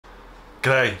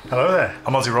G'day. Hello there.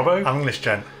 I'm Aussie Robbo. I'm English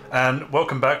Gent. And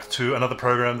welcome back to another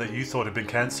program that you thought had been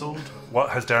cancelled. What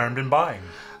has Darren been buying?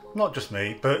 Not just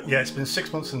me, but yeah, it's been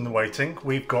 6 months in the waiting.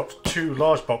 We've got two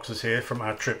large boxes here from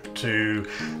our trip to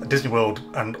Disney World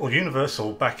and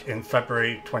Universal back in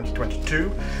February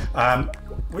 2022.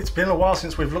 It's been a while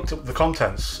since we've looked at the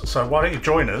contents, so why don't you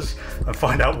join us and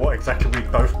find out what exactly we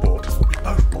both bought.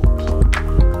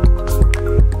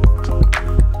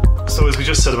 So as we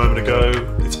just said a moment ago,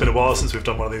 it's been a while since we've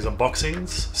done one of these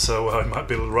unboxings, so I might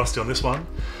be a little rusty on this one.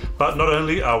 But not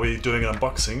only are we doing an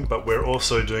unboxing, but we're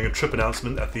also doing a trip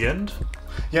announcement at the end.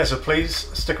 Yeah, so please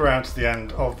stick around to the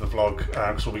end of the vlog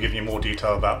because we'll be giving you more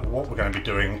detail about what we're going to be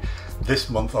doing this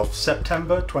month of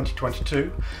September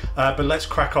 2022. But let's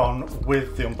crack on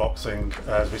with the unboxing.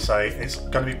 As we say, it's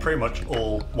going to be pretty much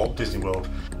all Walt Disney World.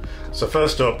 So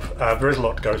first up, there is a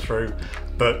lot to go through,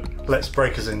 but let's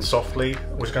break us in softly.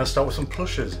 We're just going to start with some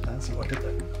plushes. See what I did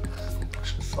there?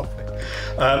 Plushes softly.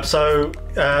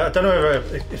 I don't know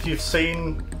if you've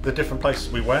seen the different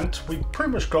places we went. We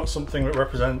pretty much got something that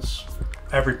represents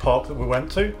every park that we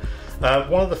went to.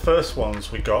 One of the first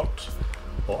ones we got,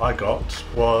 or I got,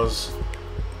 was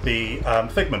the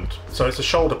Figment. So it's a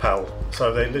shoulder pal.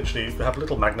 So they literally have a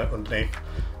little magnet underneath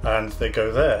and they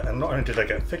go there. And not only did they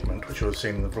get Figment, which you'll have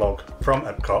seen in the vlog from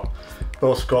Epcot, but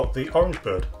also got the Orange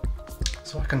Bird.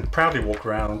 So I can proudly walk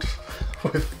around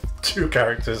with two of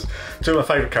my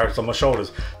favourite characters on my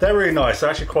shoulders. They're really nice,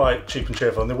 they're actually quite cheap and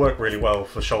cheerful, and they work really well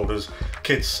for shoulders.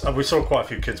 Kids, we saw quite a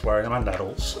few kids wearing them and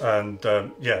adults, and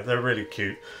yeah, they're really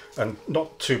cute and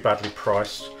not too badly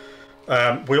priced.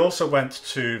 We also went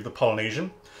to the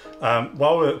Polynesian.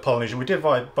 While we were at the Polynesian, we did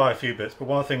buy a few bits, but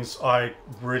one of the things I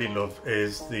really love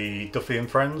is the Duffy and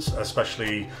Friends,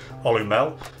 especially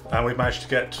Olumel, and we managed to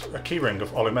get a keyring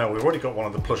of Olumel. We've already got one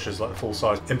of the plushes, like the full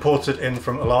size, imported in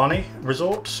from Aulani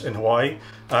Resort in Hawaii.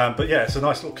 But yeah, it's a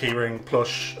nice little keyring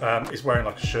plush. He's wearing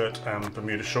like a shirt and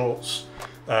Bermuda shorts.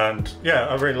 And yeah,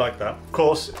 I really like that. Of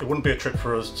course, it wouldn't be a trip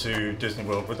for us to Disney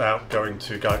World without going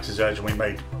to Galaxy's Edge, and we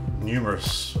made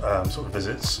numerous sort of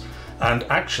visits. And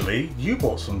actually, you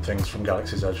bought some things from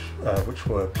Galaxy's Edge, which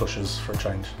were plushes for a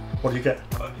change. What did you get?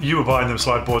 You were buying them,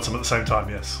 so I bought some at the same time,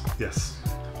 yes. Yes.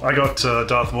 I got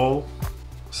Darth Maul,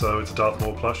 so it's a Darth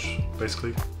Maul plush,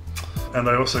 basically. And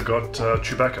I also got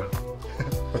Chewbacca.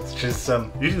 Which is...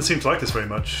 You didn't seem to like this very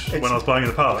much when I was buying in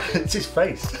the park. It's his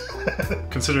face.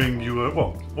 Considering you were,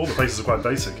 well, all the faces are quite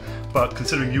basic, but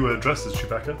considering you were dressed as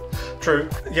Chewbacca. True.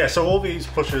 Yeah, so all these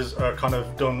plushes are kind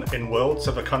of done in world,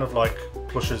 so they're kind of like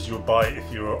plushes you would buy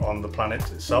if you were on the planet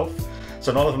itself.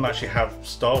 So none of them actually have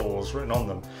Star Wars written on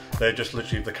them. They're just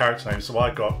literally the character names. So I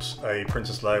got a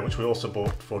Princess Leia, which we also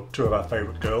bought for two of our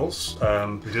favourite girls.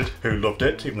 We did. Who loved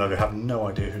it, even though they have no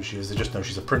idea who she is. They just know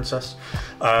she's a princess.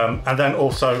 And then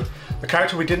also, the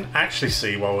character we didn't actually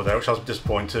see while we were there, which I was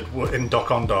disappointed, in Doc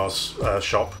Ondar's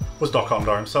shop, was Doc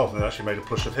Ondar himself, and they actually made a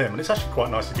plush of him. And it's actually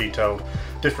quite nicely detailed,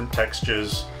 different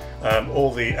textures,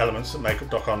 all the elements that make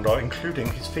up Doc Ondar, including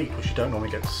his feet, which you don't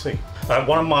normally get to see.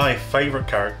 One of my favourite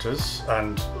characters,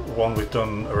 and one we've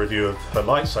done a review of her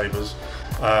lightsabers,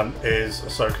 is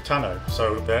Ahsoka Tano.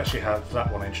 So they actually have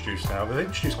that one introduced now. They've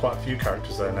introduced quite a few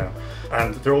characters there now,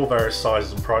 and they're all various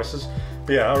sizes and prices.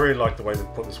 But yeah, I really like the way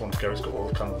they've put this one together. It's got all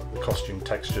the kind of costume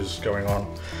textures going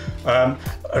on.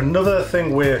 Another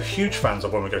thing we're huge fans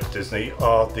of when we go to Disney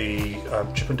are the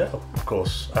Chip and Dale, of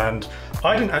course. And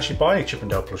I didn't actually buy any Chip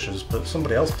and Dale plushes, but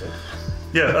somebody else did.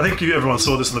 Yeah, I think everyone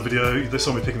saw this in the video. They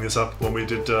saw me picking this up when we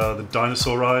did the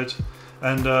dinosaur ride.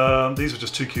 And these were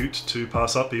just too cute to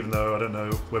pass up, even though I don't know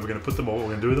where we're going to put them or what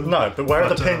we're going to do with them. No, but where are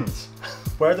the pins?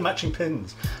 Where are the matching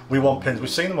pins? We want pins. We've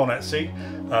seen them on Etsy,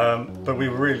 but we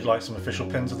really like some official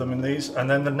pins of them in these. And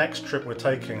then the next trip we're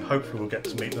taking, hopefully we'll get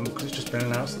to meet them, because it's just been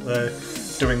announced that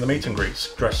they're doing the meet and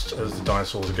greets dressed as the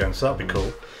dinosaurs again, so that'd be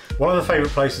cool. One of the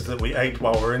favourite places that we ate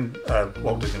while we were in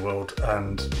Walt Disney World,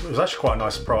 and it was actually quite a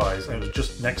nice surprise, and it was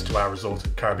just next to our resort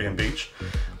at Caribbean Beach,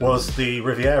 was the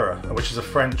Riviera, which is a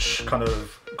French kind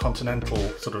of continental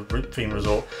sort of theme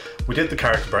resort. We did the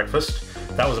character breakfast,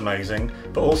 that was amazing,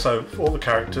 but also all the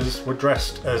characters were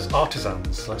dressed as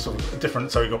artisans, like sort of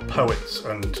different. So we got poets,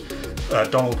 and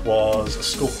Donald was a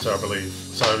sculptor, I believe.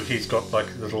 So he's got like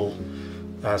a little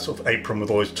sort of apron with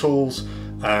all his tools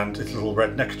and his little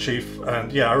red neckerchief,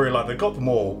 and yeah, I really like. They got them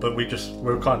all, but we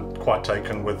were kind of quite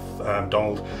taken with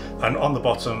Donald. And on the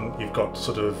bottom, you've got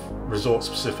sort of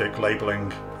resort-specific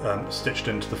labelling stitched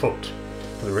into the foot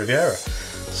for the Riviera.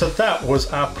 So that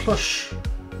was our plush.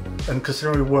 And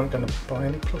considering we weren't going to buy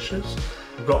any plushes,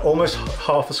 we've got almost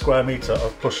half a square metre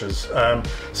of plushes.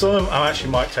 Some of them I actually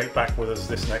might take back with us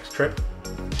this next trip.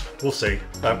 we'll see,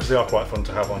 because they are quite fun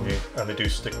to have on you and they do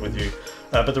stick with you.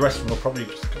 But the rest of them will probably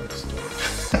just go to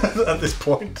store at this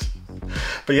point.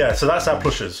 But yeah, so that's our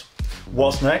plushes.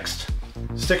 What's next?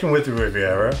 Sticking with the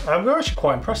Riviera, we're actually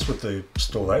quite impressed with the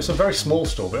store there. It's a very small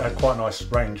store, but it had quite a nice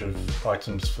range of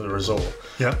items for the resort.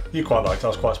 Yeah. You quite liked it. I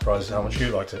was quite surprised at how much you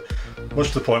liked it. Much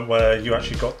to the point where you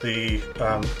actually got the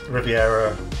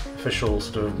Riviera official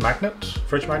sort of magnet,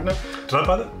 fridge magnet. Did I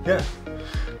buy that? Yeah.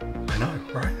 I know,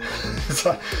 right?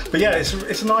 But yeah,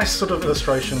 it's a nice sort of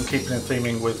illustration, keeping in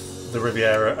theming with the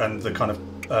Riviera and the kind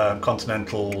of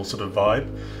continental sort of vibe.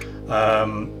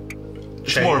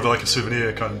 It's more of like a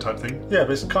souvenir kind of type thing. Yeah,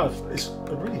 but it's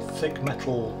a really thick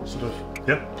metal sort of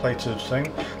plated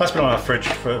thing. That's been on our fridge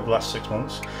for the last 6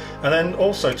 months. And then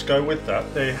also to go with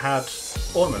that, they had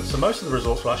ornaments. So most of the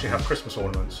resorts will actually have Christmas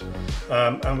ornaments.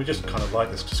 And we just kind of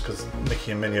like this just because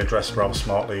Mickey and Minnie are dressed rather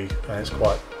smartly, and it's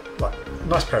quite like a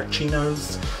nice pair of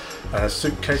chinos, and a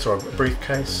suitcase or a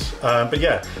briefcase. But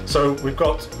yeah, so we've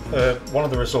got one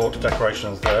of the resort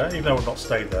decorations there, even though we've not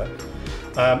stayed there.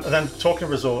 And then talking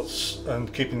resorts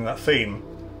and keeping that theme,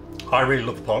 I really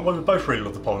love the Polynesian. Well, we both really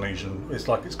love the Polynesian. It's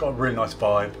got a really nice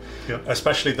vibe,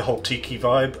 especially the whole tiki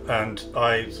vibe. And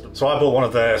I bought one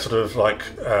of their sort of like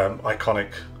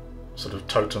iconic sort of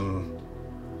totem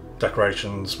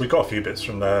decorations. We got a few bits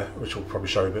from there, which we'll probably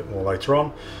show you a bit more later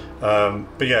on.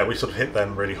 But yeah, we sort of hit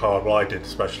them really hard. Well, I did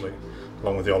especially,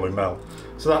 along with the Olu Mel.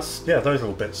 So that's those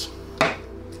little bits.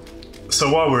 So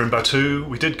while we're in Batu,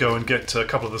 we did go and get a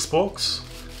couple of the sporks.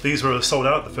 These were sold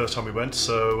out the first time we went,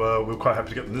 so we were quite happy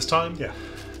to get them this time. Yeah.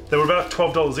 They were about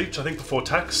 $12 each, I think, before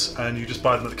tax, and you just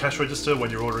buy them at the cash register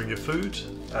when you're ordering your food.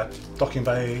 At Docking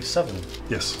Bay 7.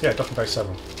 Yes. Yeah, Docking Bay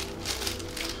 7.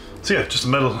 So yeah, just a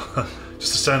metal,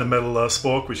 just a standard metal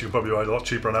spork, which you can probably buy a lot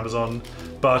cheaper on Amazon.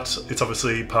 But it's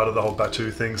obviously part of the whole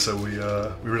Batu thing, so we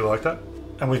really like that.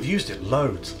 And we've used it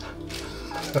loads.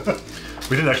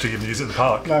 We didn't actually even use it in the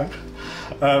park. No.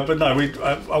 But no,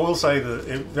 I will say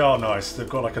that they are nice. They've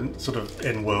got like a sort of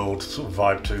in-world sort of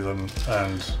vibe to them,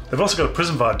 and they've also got a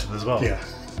prison vibe to them as well. Yeah,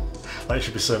 they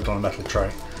should be served on a metal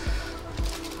tray.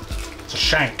 It's a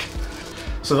shank.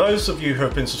 So those of you who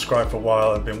have been subscribed for a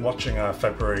while and been watching our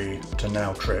February to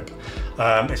now trip,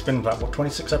 it's been about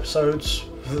 26 episodes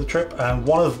for the trip, and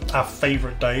one of our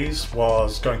favourite days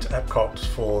was going to Epcot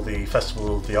for the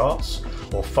Festival of the Arts,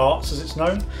 or FARTS as it's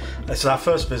known. It's our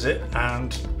first visit,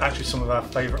 and actually some of our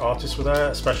favourite artists were there,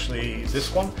 especially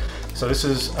this one. So this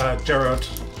is Gerard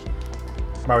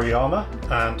Maruyama,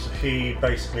 and he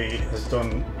basically has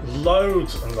done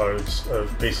loads and loads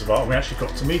of pieces of art, and we actually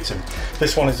got to meet him.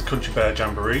 This one is the Country Bear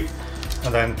Jamboree,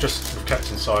 and then just we've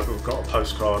kept inside, we've got a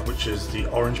postcard which is the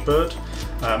Orange Bird,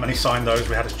 and he signed those.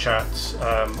 We had a chat.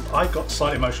 I got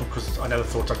slightly emotional because I never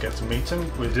thought I'd get to meet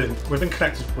him. We've been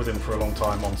connected with him for a long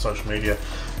time on social media,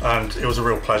 and it was a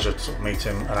real pleasure to sort of meet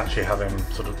him and actually have him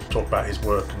sort of talk about his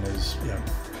work and his,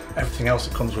 everything else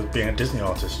that comes with being a Disney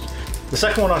artist. The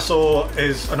second one I saw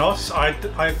is an artist.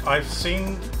 I've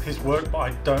seen his work, but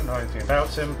I don't know anything about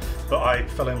him. But I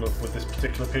fell in love with this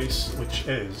particular piece, which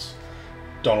is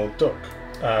Donald Duck.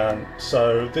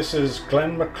 So this is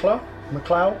Glenn McCullough.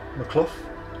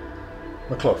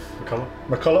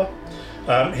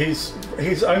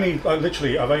 He's only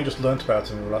literally, I've only just learnt about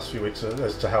him in the last few weeks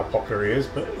as to how popular he is.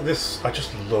 But this, I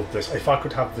just love this. If I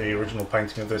could have the original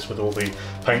painting of this with all the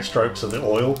paint strokes and the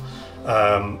oil.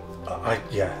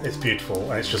 Yeah, it's beautiful,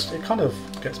 and it kind of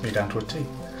gets me down to a T.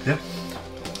 Yeah.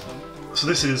 So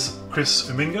this is Chris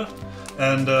Uminga,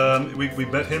 and we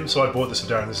met him, so I bought this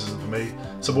for Darren. This isn't for me.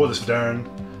 So I bought this for Darren,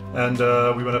 and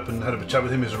we went up and had a chat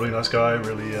with him. He was a really nice guy,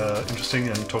 really interesting,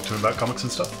 and talked to him about comics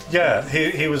and stuff. Yeah,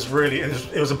 he was really,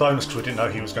 it was a bonus because we didn't know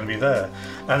he was going to be there.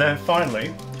 And then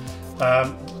finally,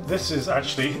 this is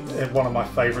actually one of my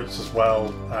favourites as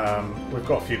well. We've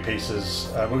got a few pieces.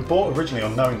 We bought originally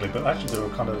unknowingly, but actually they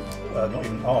were kind of not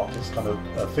even art, it's kind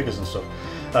of figures and stuff.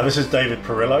 This is David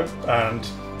Perillo, and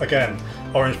again,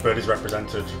 Orange Bird is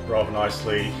represented rather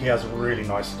nicely. He has a really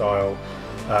nice style,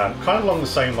 kind of along the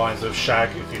same lines of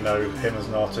Shag, if you know him as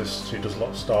an artist who does a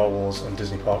lot of Star Wars and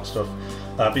Disney Park stuff.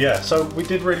 But yeah, so we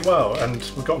did really well, and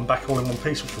we got them back all in one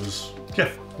piece, which was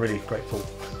really grateful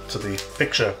to the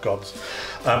picture gods.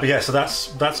 But yeah, so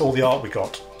that's all the art we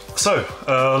got. So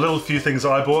a little few things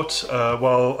I bought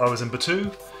while I was in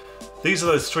Batu. These are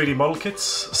those 3D model kits,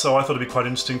 so I thought it'd be quite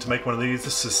interesting to make one of these.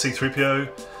 This is C-3PO.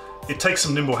 It takes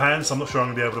some nimble hands. I'm not sure I'm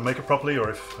going to be able to make it properly, or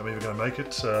if I'm even going to make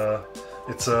it. And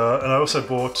I also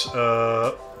bought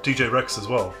DJ Rex as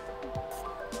well.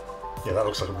 Yeah, that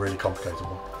looks like a really complicated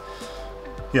one.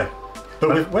 Yeah,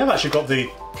 but we have actually got the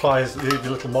pliers, the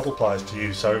little model pliers to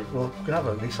use, so we're going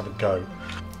to at least have a go.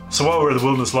 So while we were at the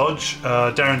Wilderness Lodge,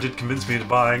 Darren did convince me into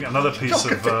buying another piece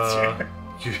of...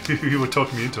 you were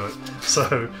talking me into it,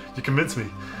 so you convinced me.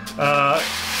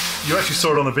 You actually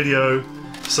saw it on the video,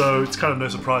 so it's kind of no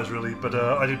surprise really, but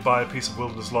I did buy a piece of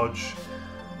Wilderness Lodge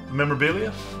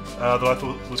memorabilia that I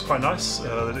thought was quite nice,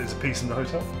 that is a piece in the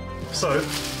hotel. So,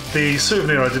 the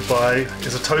souvenir I did buy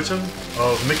is a totem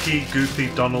of Mickey,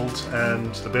 Goofy, Donald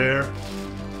and the bear.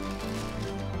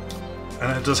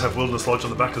 And it does have Wilderness Lodge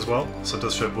on the back as well, so it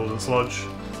does show Wilderness Lodge.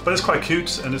 But it's quite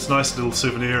cute, and it's a nice little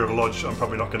souvenir of a lodge I'm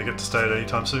probably not going to get to stay at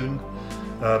anytime soon,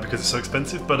 because it's so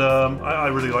expensive. But I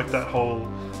really like that whole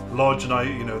lodge, and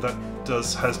that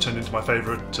has turned into my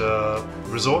favourite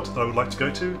resort that I would like to go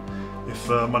to if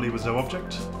money was no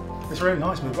object. It's really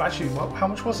nice, but actually, how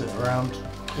much was it?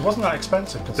 It wasn't that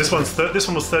expensive. This one was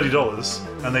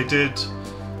 $30, and they did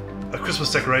a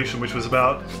Christmas decoration which was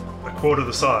about a quarter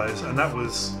the size, and that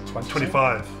was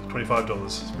 $25,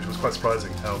 which was quite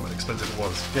surprising how expensive it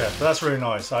was. Yeah, but that's really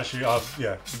nice. Actually,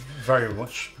 very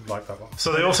much like that one.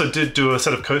 So they also did do a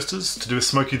set of coasters to do with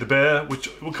Smokey the Bear, which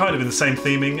were kind of in the same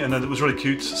theming, and it was really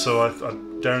cute. So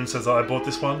Darren says I bought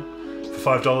this one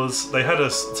for $5. They had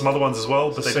some other ones as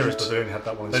well, but they only had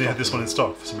that one in stock. They had this one in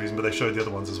stock for some reason, but they showed the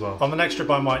other ones as well. On the next trip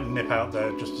I might nip out there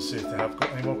just to see if they have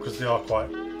got any more, because they are quite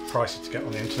pricey to get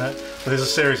on the internet. But there's a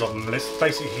series of them, and it's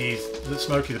basically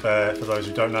Smokey the Bear, for those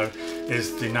who don't know,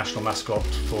 is the national mascot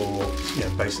for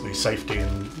basically safety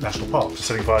in national parks.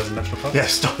 Setting fires in national parks?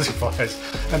 Yes, starting fires.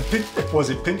 And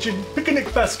pinching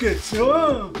picnic baskets?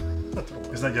 Oh.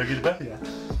 Isn't that Yogi the Bear? Yeah.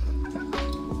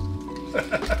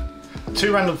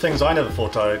 Two random things I never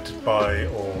thought I'd buy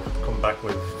or come back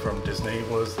with from Disney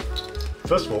was,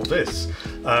 first of all, this.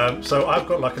 So I've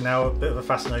got now a bit of a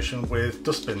fascination with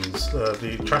dustbins,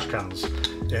 the trash cans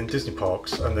in Disney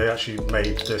parks, and they actually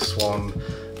made this one,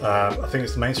 I think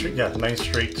it's the Main Street, the Main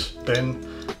Street bin,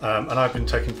 and I've been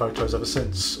taking photos ever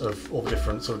since of all the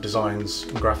different sort of designs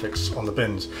and graphics on the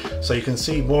bins. So you can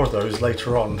see more of those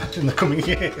later on in the coming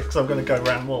year, because I'm going to go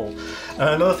around them all.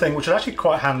 Another thing which is actually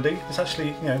quite handy, it's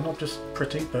actually not just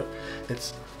pretty, but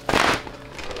it's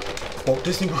Walt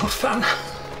Disney World fan.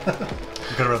 You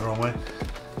got it around the wrong way.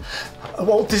 A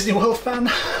Walt Disney World fan,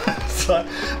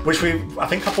 which I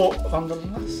think I bought on the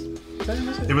last day,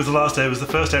 was it? It was the last day. It was the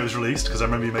first day it was released, because I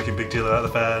remember you making a big deal about the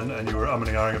fan, and you were umming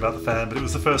and ahhing about the fan. But it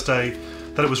was the first day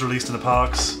that it was released in the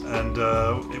parks, and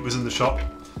it was in the shop,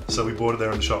 so we bought it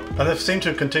there in the shop. And they've seemed to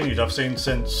have continued. I've seen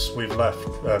since we've left.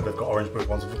 They've got Orange Book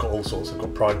ones. They've got all sorts. They've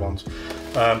got Pride ones.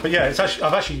 But yeah,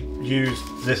 I've actually used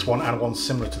this one and one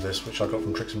similar to this, which I got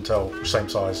from Tricks and Tell, same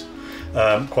size.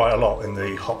 Quite a lot in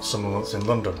the hot summer months in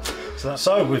London.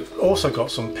 So we've also got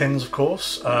some pins, of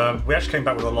course. We actually came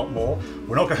back with a lot more.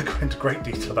 We're not going to go into great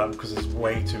detail about them because there's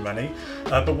way too many.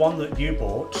 But one that you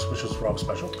bought, which was rather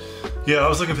special. Yeah, I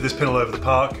was looking for this pin all over the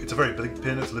park. It's a very big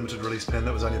pin. It's a limited release pin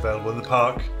that was only available in the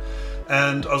park.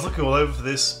 And I was looking all over for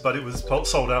this, but it was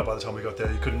sold out by the time we got there.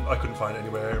 I couldn't find it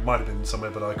anywhere. It might have been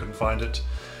somewhere, but I couldn't find it.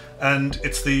 And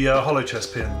it's the hollow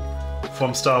chest pin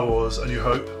from Star Wars: A New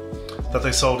Hope that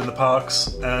they sold in the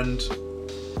parks, and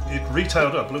it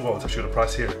retailed at well, it's actually got a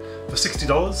price here for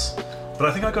 $60, but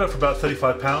I think I got it for about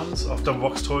 £35 off Double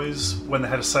Box Toys when they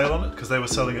had a sale on it, because they were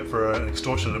selling it for an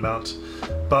extortionate amount,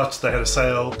 but they had a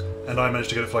sale and I managed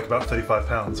to get it for about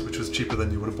 £35, which was cheaper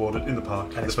than you would have bought it in the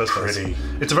park in the first place.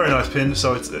 It's a very nice pin,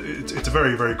 so it's a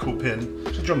very, very cool pin.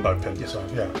 It's a jumbo pin, yeah. So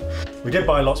yeah. We did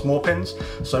buy lots more pins,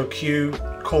 so cue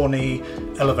corny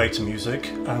elevator music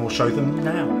and we'll show them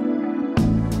now.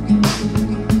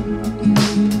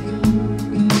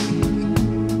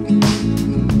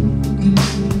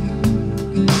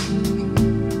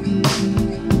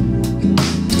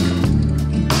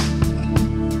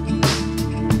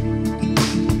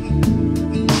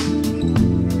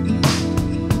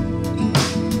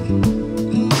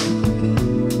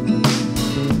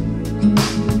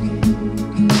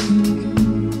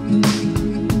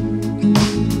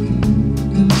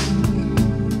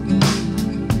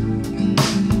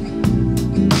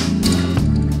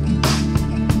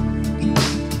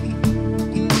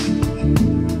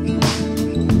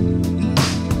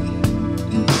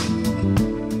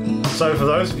 So for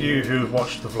those of you who have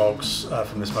watched the vlogs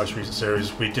from this most recent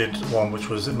series, we did one which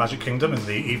was in Magic Kingdom in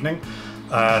the evening,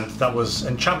 and that was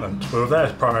Enchantment. We were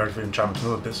there primarily for Enchantment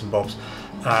and other bits and bobs.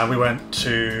 We went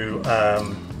to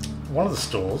one of the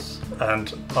stores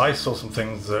and I saw some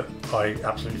things that I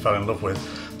absolutely fell in love with,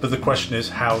 but the question is,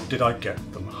 how did I get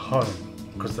them home?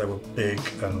 Because they were big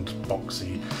and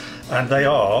boxy, and they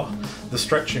are the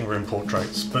stretching room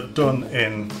portraits, but done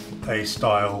in a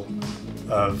style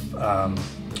of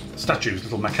statues,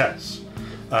 little maquettes.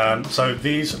 So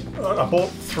these, I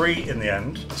bought 3 in the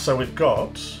end. So we've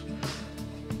got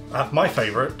I have my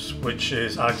favourite, which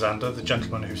is Alexander, the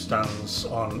gentleman who stands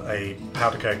on a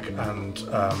powder keg and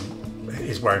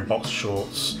is wearing boxer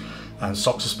shorts and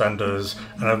sock suspenders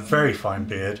and a very fine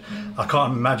beard. I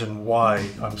can't imagine why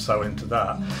I'm so into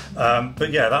that.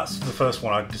 But yeah, that's the first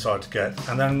one I decided to get.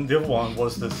 And then the other one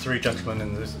was the three gentlemen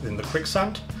in the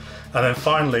quicksand. And then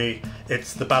finally,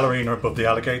 it's the ballerina above the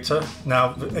alligator.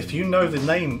 Now, if you know the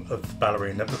name of the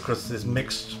ballerina, because there's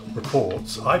mixed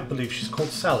reports, I believe she's called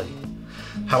Sally.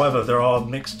 However, there are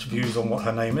mixed views on what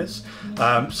her name is.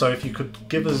 So if you could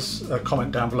give us a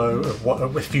comment down below of what,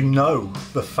 if you know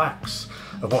the facts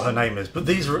of what her name is. But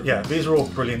these are all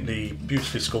brilliantly,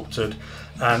 beautifully sculpted,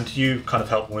 and you kind of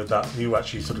helped me with that. You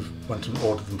actually sort of went and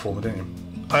ordered them for me, didn't you?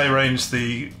 I arranged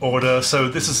the order. So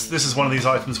this is one of these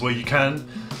items where you can,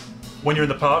 when you're in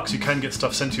the parks, you can get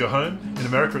stuff sent to your home. In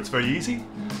America, it's very easy.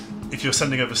 If you're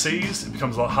sending overseas, it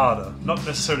becomes a lot harder. Not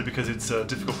necessarily because it's a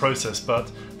difficult process,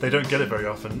 but they don't get it very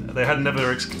often. They had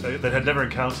never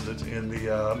encountered it in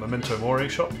the Memento Mori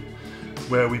shop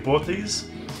where we bought these.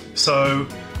 So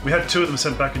we had 2 of them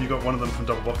sent back, and you got one of them from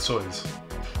Double Box Toys.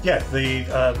 Yeah, the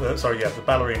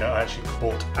ballerina I actually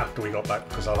bought after we got back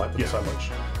because I like them so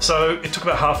much. So it took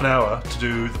about half an hour to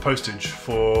do the postage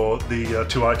for the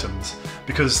 2 items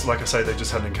because, like I say, they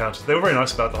just hadn't encountered it. They were very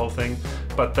nice about the whole thing,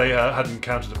 but they hadn't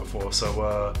encountered it before.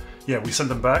 So yeah, we sent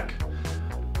them back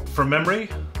from memory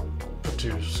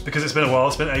because it's been a while.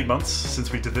 It's been 8 months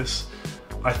since we did this.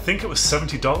 I think it was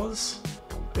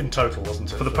 $70 in total,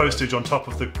 wasn't it? For the postage on top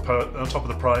of the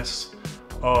price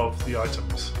of the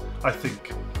items, I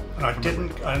think. And I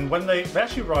didn't. And when they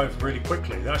actually arrived really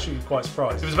quickly, they're actually quite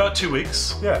surprised. It was about 2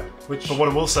 weeks. Yeah. But what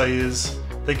I will say is,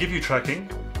 they give you tracking,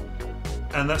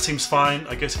 and that seems fine,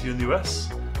 I guess, if you're in the US.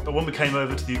 But when we came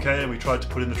over to the UK and we tried to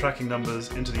put in the tracking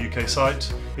numbers into the UK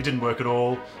site, it didn't work at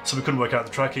all. So we couldn't work out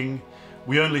the tracking.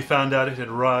 We only found out it had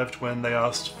arrived when they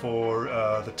asked for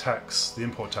the tax, the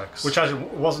import tax. Which actually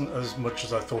wasn't as much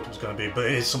as I thought it was going to be, but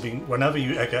it is something, whenever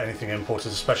you get anything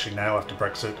imported, especially now after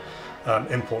Brexit,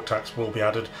 import tax will be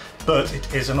added. But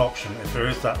it is an option. If there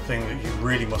is that thing that you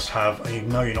really must have and you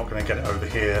know you're not going to get it over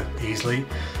here easily,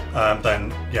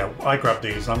 then yeah, I grabbed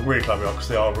these and I'm really glad we are because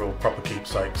they are real proper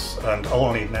keepsakes. And all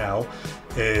I need now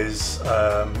is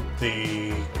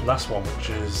the last one,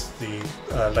 which is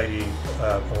the lady,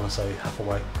 I want to say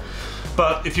Hathaway.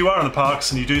 But if you are in the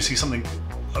parks and you do see something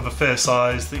of a fair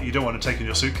size that you don't want to take in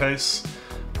your suitcase,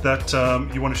 that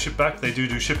you want to ship back, they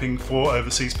do shipping for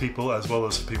overseas people as well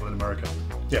as for people in America.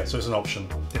 Yeah, so it's an option.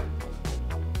 Yeah.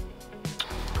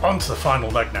 On to the final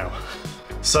leg now.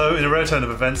 So in a rare turn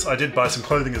of events, I did buy some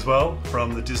clothing as well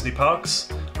from the Disney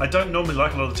parks. I don't normally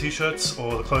like a lot of t-shirts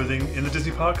or the clothing in the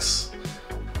Disney parks,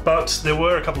 but there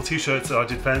were a couple of t-shirts that I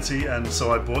did fancy, and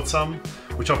so I bought some,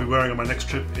 which I'll be wearing on my next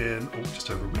trip in just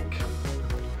over a week.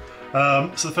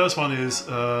 So the first one is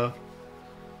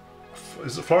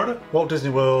it Florida? Walt Disney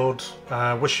World,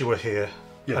 Wish You Were Here.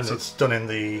 Yeah, and so it's done in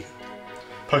the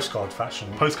postcard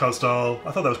fashion. Postcard style.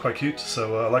 I thought that was quite cute,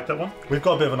 so I like that one. We've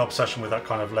got a bit of an obsession with that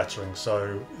kind of lettering,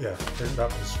 so yeah,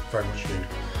 that was very much you.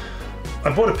 I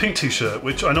bought a pink t-shirt,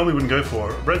 which I normally wouldn't go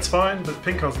for. Red's fine, but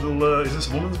pink I was a little, is this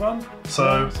a woman's one?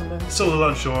 So, still a little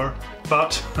unsure,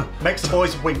 but... Makes the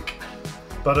boys wink.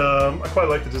 But I quite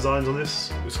like the designs on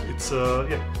this. It's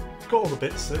yeah. Got all the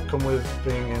bits that come with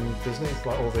being in Disney. It's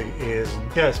like all the ears,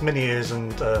 and yeah, it's Minnie ears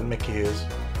and Mickey ears.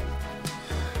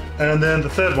 And then the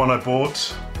third one I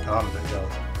bought, I'm a bit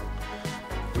jealous,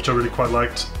 which I really quite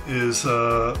liked, is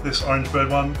this orange bird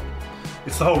one.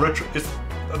 It's the whole retro. It's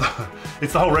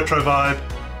the whole retro vibe,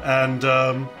 and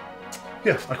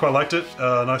yeah, I quite liked it.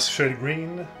 Nice shade of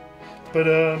green, but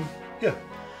yeah.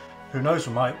 Who knows?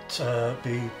 We might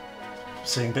be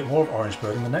seeing a bit more of Orange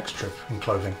Bird in the next trip in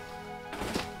clothing.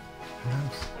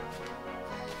 Yes.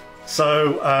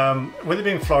 So with it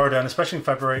being Florida, and especially in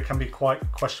February, it can be quite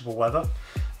questionable weather.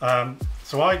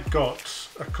 So I got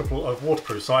a couple of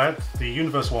waterproofs. So I had the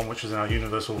Universal one, which was in our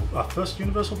first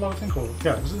Universal vlog, I think, or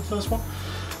yeah, was it the first one?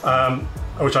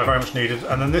 Which I very much needed.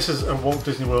 And then this is a Walt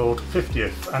Disney World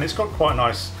 50th, and it's got quite a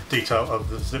nice detail of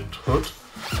the zipped hood.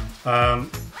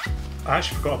 I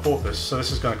actually forgot I bought this, so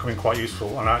this is going to come in quite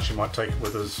useful, and I actually might take it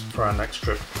with us for our next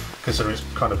trip, considering it's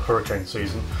kind of hurricane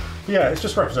season. But yeah, it's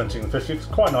just representing the 50th. It's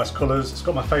quite nice colours. It's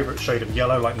got my favourite shade of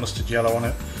yellow, like mustard yellow on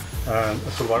it, and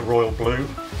sort of like royal blue.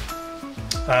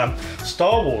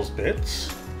 Star Wars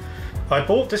bits. I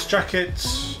bought this jacket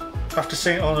after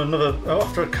seeing it on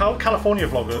after a California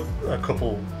vlogger, a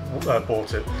couple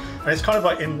bought it, and it's kind of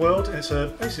like in-world. It's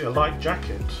basically a light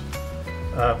jacket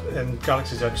in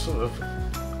Galaxy's Edge, sort of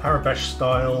Arabesh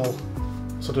style,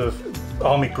 sort of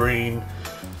army green,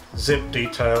 zip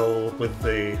detail with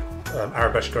the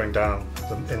Arabesh going down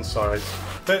the inside.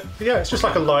 But yeah, it's just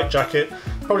like a light jacket.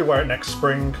 Probably wear it next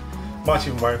spring. Might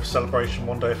even wear it for celebration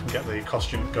one day if we can get the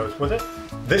costume that goes with it.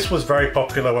 This was very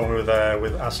popular when we were there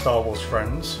with our Star Wars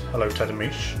friends. Hello, Ted and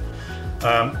Mish.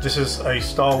 This is a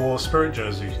Star Wars spirit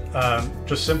jersey.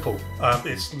 Just simple.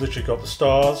 It's literally got the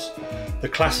stars, the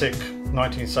classic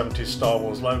 1970s Star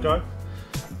Wars logo,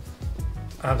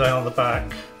 and then on the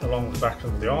back, along the back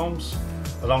of the arms,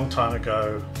 a long time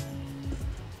ago.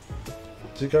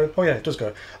 Does it go? Oh yeah, it does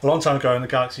go. A long time ago in a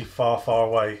galaxy far, far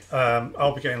away.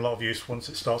 I'll be getting a lot of use once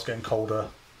it starts getting colder.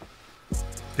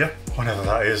 Yeah. Whenever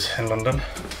that is in London.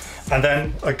 And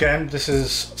then again, this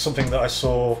is something that I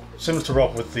saw similar to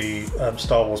Rob with the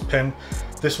Star Wars pin.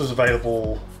 This was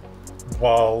available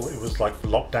while it was like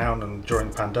lockdown and during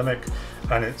the pandemic,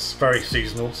 and it's very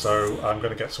seasonal, so I'm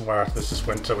going to get somewhere out of this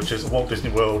winter, which is a Walt Disney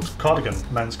World cardigan,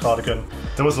 men's cardigan.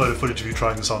 There was a load of footage of you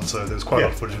trying this on, so there's quite a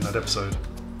lot of footage in that episode.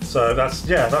 So that's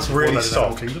really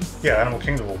soft. Animal Kingdom? Yeah, Animal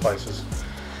Kingdom of all places.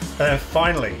 And then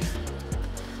finally,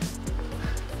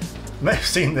 you may have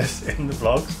seen this in the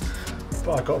vlogs,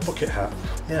 but I got a bucket hat.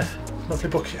 Yeah, lovely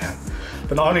bucket hat.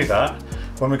 But not only that,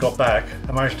 when we got back,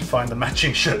 I managed to find the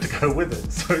matching shirt to go with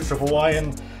it. So it's a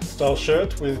Hawaiian style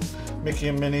shirt with Mickey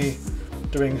and Minnie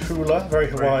doing hula, very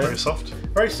Hawaiian. Very soft.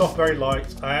 Very soft, very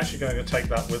light. I'm actually going to take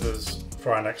that with us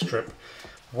for our next trip.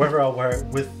 Whether I'll wear it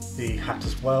with the hat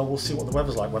as well, we'll see what the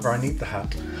weather's like, whether I need the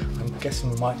hat. I'm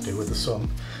guessing we might do with the sun.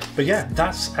 But yeah,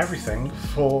 that's everything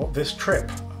for this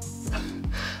trip.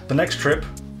 The next trip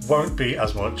won't be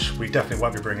as much. We definitely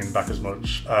won't be bringing back as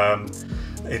much.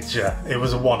 It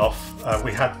was a one-off.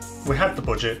 We had the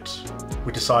budget.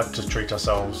 We decided to treat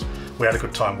ourselves. We had a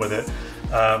good time with it.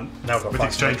 Now we've got with the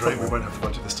exchange rate, we won't have the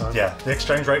budget this time. Yeah, the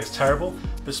exchange rate is terrible.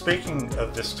 But speaking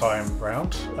of this time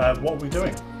round, what are we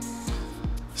doing?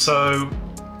 So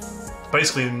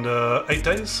basically in 8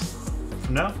 days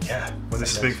from now, when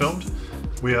this is being filmed,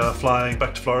 we are flying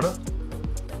back to Florida.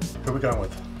 Who are we going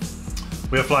with?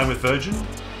 We are flying with Virgin.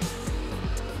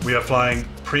 We are flying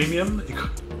premium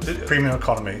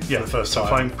economy for the first time.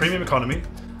 Flying premium economy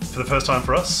for the first time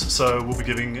for us. So we'll be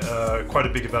giving quite a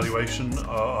big evaluation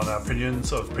on our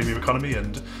opinions of premium economy,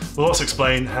 and we'll also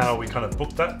explain how we kind of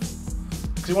booked that.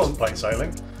 Because it wasn't plain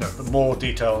sailing. No. But more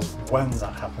details when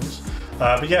that happens.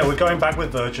 But yeah, we're going back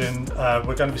with Virgin.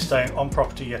 We're going to be staying on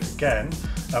property yet again.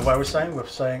 Where we're staying? We're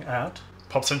staying at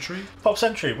Pop Century? Pop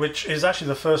Century, which is actually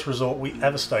the first resort we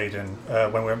ever stayed in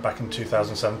when we went back in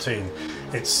 2017.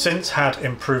 It's since had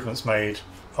improvements made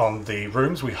on the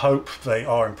rooms. We hope they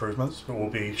are improvements, but we'll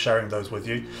be sharing those with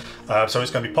you. So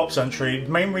it's going to be Pop Century.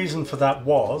 The main reason for that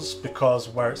was because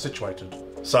where it's situated.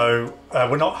 So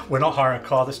we're not hiring a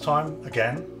car this time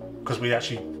again, because we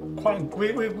actually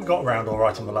we got around all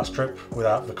right on the last trip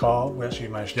without the car. We actually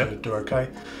managed to do okay.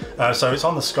 So it's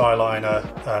on the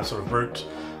Skyliner sort of route,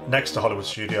 next to Hollywood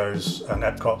Studios and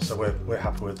Epcot, so we're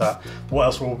happy with that. What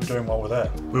else will we be doing while we're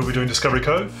there? We'll be doing Discovery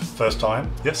Cove. First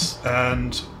time. Yes,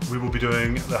 and we will be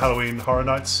doing the Halloween Horror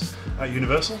Nights at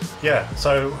Universal. Yeah,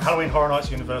 so Halloween Horror Nights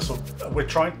at Universal, we're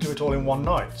trying to do it all in one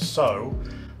night. So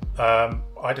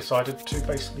I decided to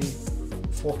basically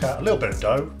fork out a little bit of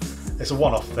dough. It's a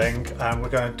one-off thing, and we're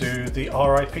going to do the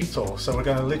RIP tour. So we're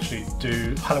going to literally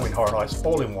do Halloween Horror Nights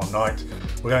all in one night.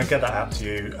 We're going to get that out to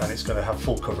you, and it's going to have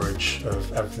full coverage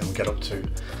of everything we get up to.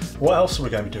 What else are we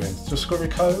going to be doing? Discovery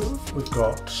Cove, we've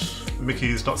got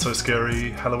Mickey's Not So Scary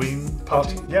Halloween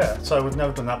Party. Yeah, so we've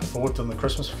never done that before. We've done the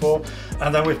Christmas before.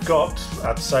 And then we've got,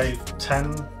 I'd say,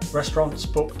 10 restaurants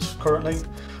booked currently.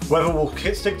 Whether we'll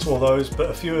stick to all those, but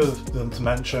a few of them to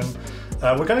mention.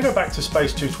 We're going to go back to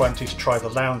Space 220 to try the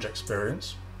lounge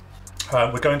experience.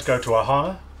 We're going to go to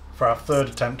Ahana for our third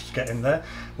attempt to get in there.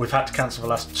 We've had to cancel the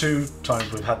last 2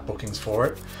 times we've had bookings for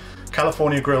it.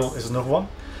 California Grill is another one.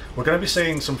 We're going to be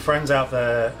seeing some friends out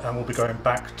there, and we'll be going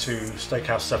back to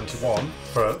Steakhouse 71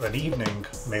 for an evening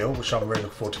meal, which I'm really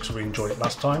looking forward to because we enjoyed it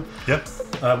last time. Yep.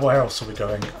 Where else are we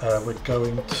going? We're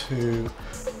going to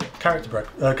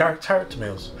character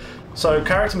meals. So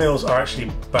character meals are actually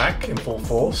back in full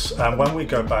force, and when we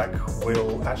go back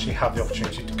we'll actually have the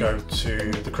opportunity to go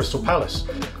to the Crystal Palace,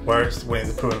 where it's Winnie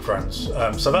the Pooh and friends.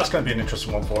 So that's going to be an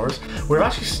interesting one for us. We've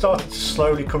actually started to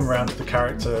slowly come around to the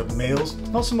character meals,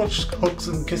 not so much hugs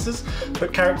and kisses,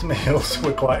 but character meals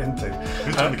we're quite into.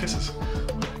 Who's doing the kisses?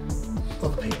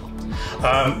 Other people.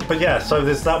 But yeah, so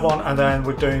there's that one, and then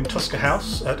we're doing Tusker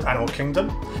House at Animal Kingdom,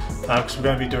 because we're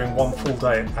going to be doing one full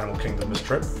day at Animal Kingdom this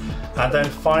trip. And then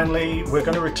finally, we're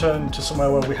going to return to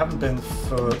somewhere where we haven't been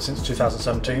since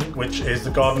 2017, which is the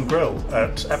Garden Grill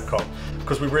at Epcot,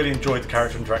 because we really enjoyed the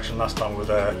character interaction last time we were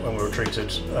there when we were treated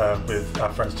with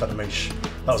our friends Ted and Mish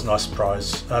that was a nice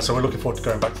surprise. So we're looking forward to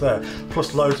going back there,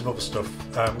 plus loads of other stuff.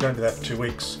 We're going to be there for 2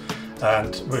 weeks,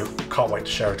 and we can't wait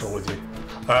to share it all with you.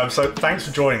 So thanks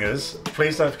for joining us.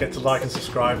 Please don't forget to like and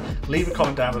subscribe. Leave a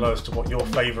comment down below as to what your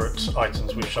favourite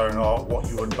items we've shown are, what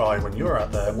you would buy when you're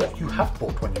out there, what you have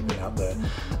bought when you've been out there,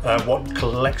 what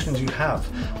collections you have.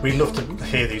 We love to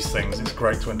hear these things. It's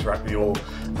great to interact with you all.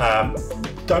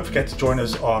 Don't forget to join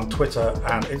us on Twitter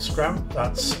and Instagram.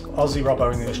 That's Aussie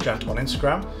Robbo English Gent on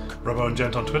Instagram, Robbo and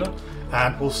Gent on Twitter.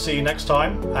 and we'll see you next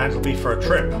time, and it'll be for a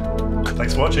trip.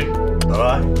 Thanks for watching.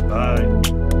 Bye.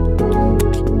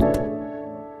 Bye.